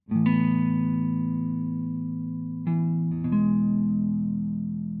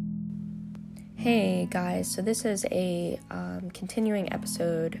Hey guys, so this is a continuing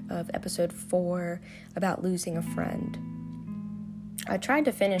episode of episode 4 about losing a friend. I tried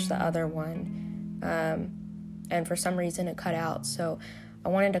to finish the other one, and for some reason it cut out, so I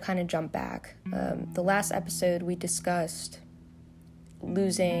wanted to kind of jump back. The last episode we discussed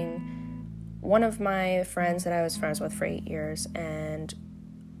losing one of my friends that I was friends with for 8 years, and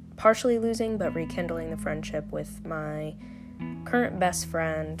partially losing but rekindling the friendship with my current best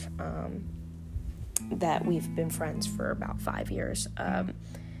friend, that we've been friends for about 5 years.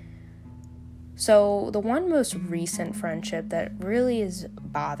 So the one most recent friendship that really is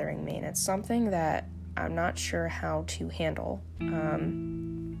bothering me, and it's something that I'm not sure how to handle,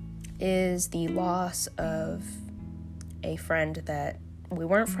 is the loss of a friend that we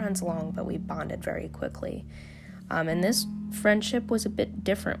weren't friends long, but we bonded very quickly. And this friendship was a bit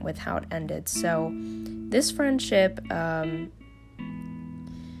different with how it ended. So this friendship,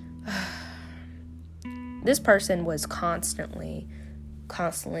 this person was constantly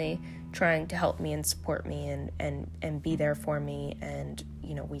trying to help me and support me and be there for me. And,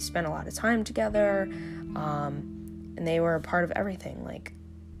 you know, we spent a lot of time together, and they were a part of everything. Like,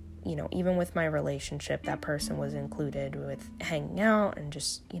 you know, even with my relationship, that person was included with hanging out and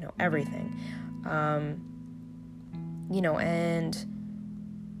just, you know, everything. You know, and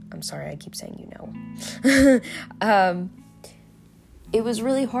I'm sorry, I keep saying, you know. It was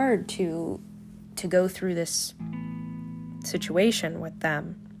really hard to go through this situation with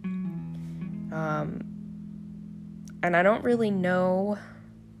them. And I don't really know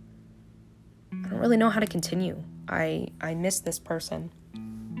how to continue. I miss this person.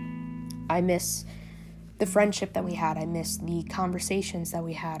 I miss the friendship that we had. I miss the conversations that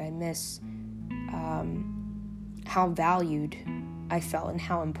we had. I miss how valued I felt and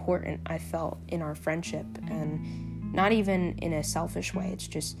how important I felt in our friendship. And not even in a selfish way. It's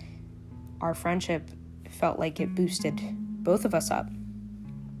just our friendship felt like it boosted both of us up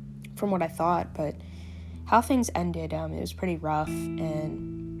from what I thought. But how things ended, it was pretty rough.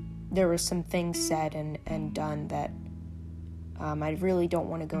 And there were some things said and done that I really don't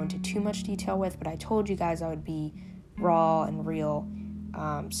want to go into too much detail with, but I told you guys I would be raw and real.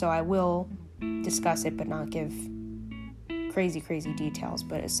 So I will discuss it, but not give crazy details.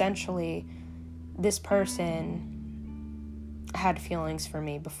 But essentially, this person had feelings for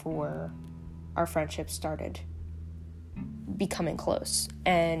me before our friendship started becoming close.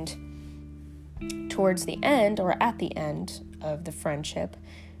 And towards the end, or at the end of the friendship,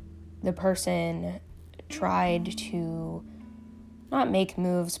 the person tried to not make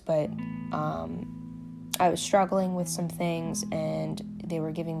moves, but I was struggling with some things, and they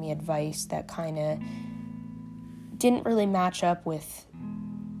were giving me advice that kind of didn't really match up with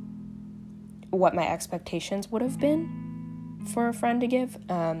what my expectations would have been for a friend to give.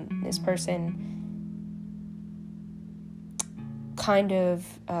 This person kind of,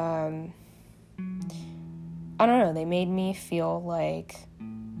 I don't know, they made me feel like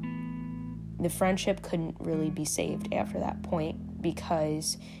the friendship couldn't really be saved after that point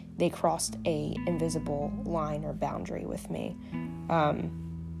because they crossed a invisible line or boundary with me.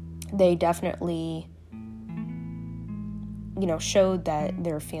 They definitely, you know, showed that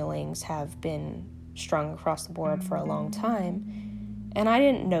their feelings have been strung across the board for a long time, and I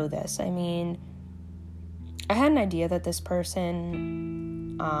didn't know this. I mean, I had an idea that this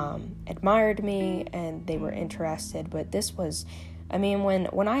person admired me and they were interested, but this was, I mean,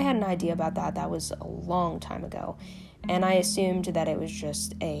 when I had an idea about that was a long time ago, and I assumed that it was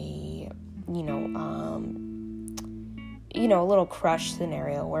just a, a little crush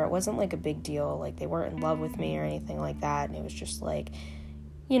scenario where it wasn't like a big deal, like they weren't in love with me or anything like that, and it was just like,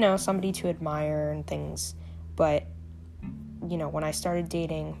 you know, somebody to admire and things. But, you know, when I started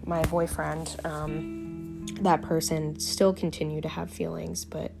dating my boyfriend, that person still continued to have feelings,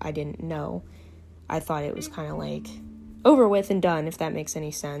 but I didn't know. I thought it was kind of like over with and done, if that makes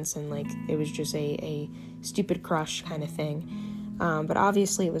any sense, and like it was just a stupid crush kind of thing. But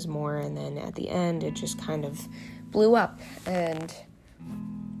obviously it was more, and then at the end it just kind of blew up, and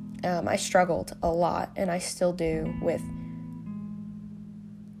I struggled a lot, and I still do, with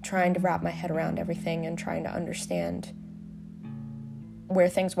trying to wrap my head around everything and trying to understand where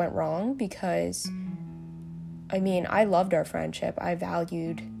things went wrong, because I mean, I loved our friendship. I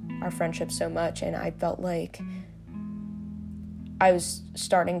valued our friendship so much, and I felt like I was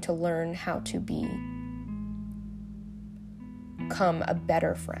starting to learn how to become a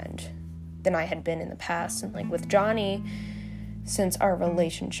better friend than I had been in the past. And like with Johnny, since our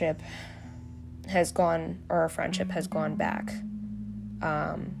relationship has gone, or our friendship has gone back,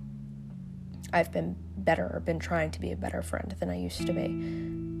 I've been better, or been trying to be a better friend than I used to be.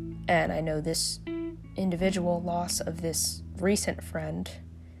 And I know this individual loss of this recent friend,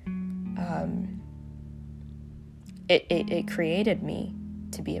 it created me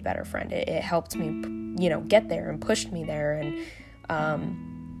to be a better friend. It helped me, get there and pushed me there. And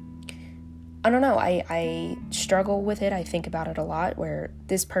I don't know, I struggle with it. I think about it a lot, where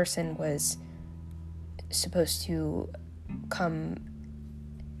this person was supposed to come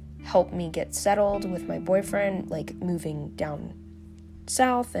help me get settled with my boyfriend, like moving down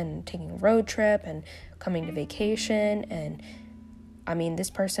south and taking a road trip and coming to vacation. And I mean, this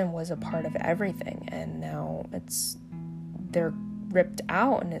person was a part of everything, and now they're ripped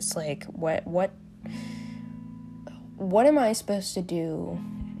out, and it's like, what am I supposed to do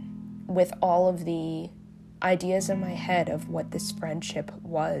with all of the ideas in my head of what this friendship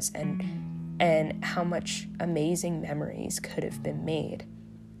was, and how much amazing memories could have been made.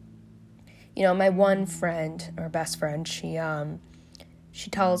 My one friend, or best friend, she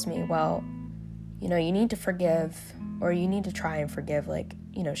tells me, well, you need to forgive, or you need to try and forgive. Like,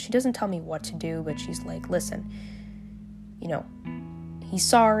 she doesn't tell me what to do, but she's like, listen, he's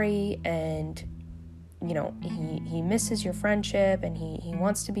sorry, and, he misses your friendship, and he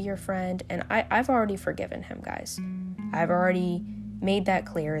wants to be your friend. And I've already forgiven him, guys. I've already made that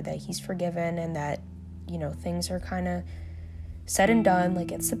clear that he's forgiven, and that, things are kind of said and done,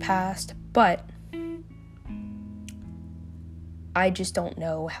 like it's the past. But I just don't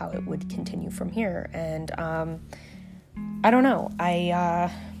know how it would continue from here. And I don't know. I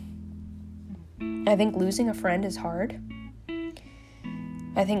think losing a friend is hard.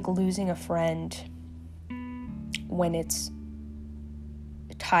 I think losing a friend when it's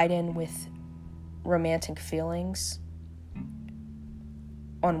tied in with romantic feelings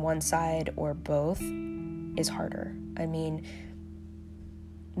on one side or both is harder. I mean,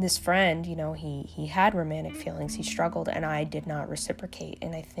 this friend, he had romantic feelings, he struggled, and I did not reciprocate.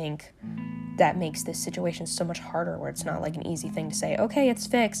 And I think that makes this situation so much harder, where it's not like an easy thing to say, okay, it's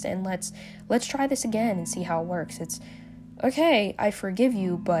fixed, and let's try this again and see how it works. It's, okay, I forgive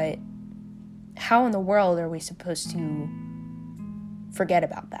you, but how in the world are we supposed to forget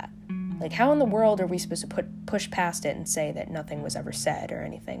about that? Like, how in the world are we supposed to push past it and say that nothing was ever said or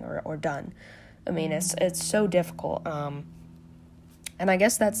anything or done? I mean, it's so difficult. And I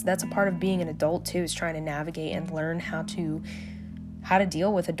guess that's a part of being an adult too, is trying to navigate and learn how to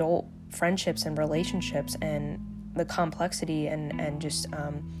deal with adult friendships and relationships, and the complexity and just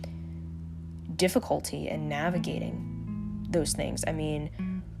difficulty in navigating those things. I mean,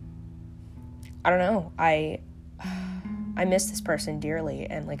 I don't know. I miss this person dearly,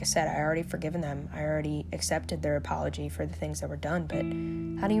 and like I said, I already forgiven them. I already accepted their apology for the things that were done. But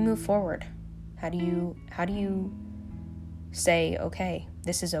how do you move forward? How do you say, okay,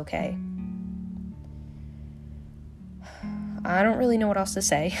 this is okay? I don't really know what else to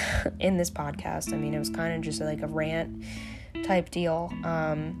say in this podcast. I mean, it was kind of just like a rant type deal.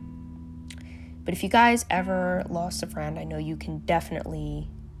 But if you guys ever lost a friend, I know you can definitely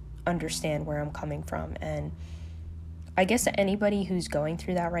understand where I'm coming from. And I guess anybody who's going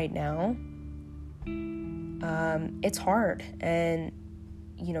through that right now, it's hard. And,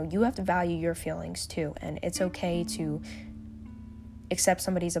 you have to value your feelings too. And it's okay to accept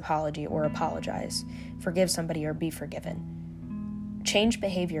somebody's apology or apologize, forgive somebody or be forgiven. Change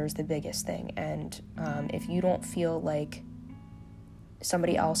behavior is the biggest thing. And if you don't feel like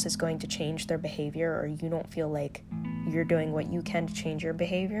somebody else is going to change their behavior, or you don't feel like you're doing what you can to change your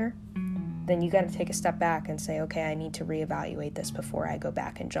behavior, then you got to take a step back and say, okay, I need to reevaluate this before I go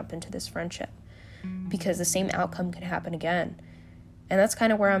back and jump into this friendship, because the same outcome can happen again. And that's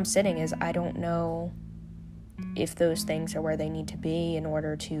kind of where I'm sitting, is I don't know if those things are where they need to be in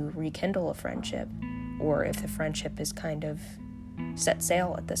order to rekindle a friendship, or if the friendship is kind of set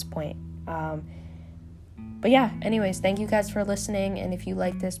sail at this point. But yeah, anyways, thank you guys for listening. And if you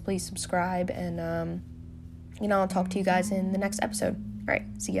like this, please subscribe. And, I'll talk to you guys in the next episode. All right,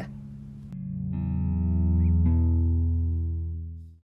 see ya.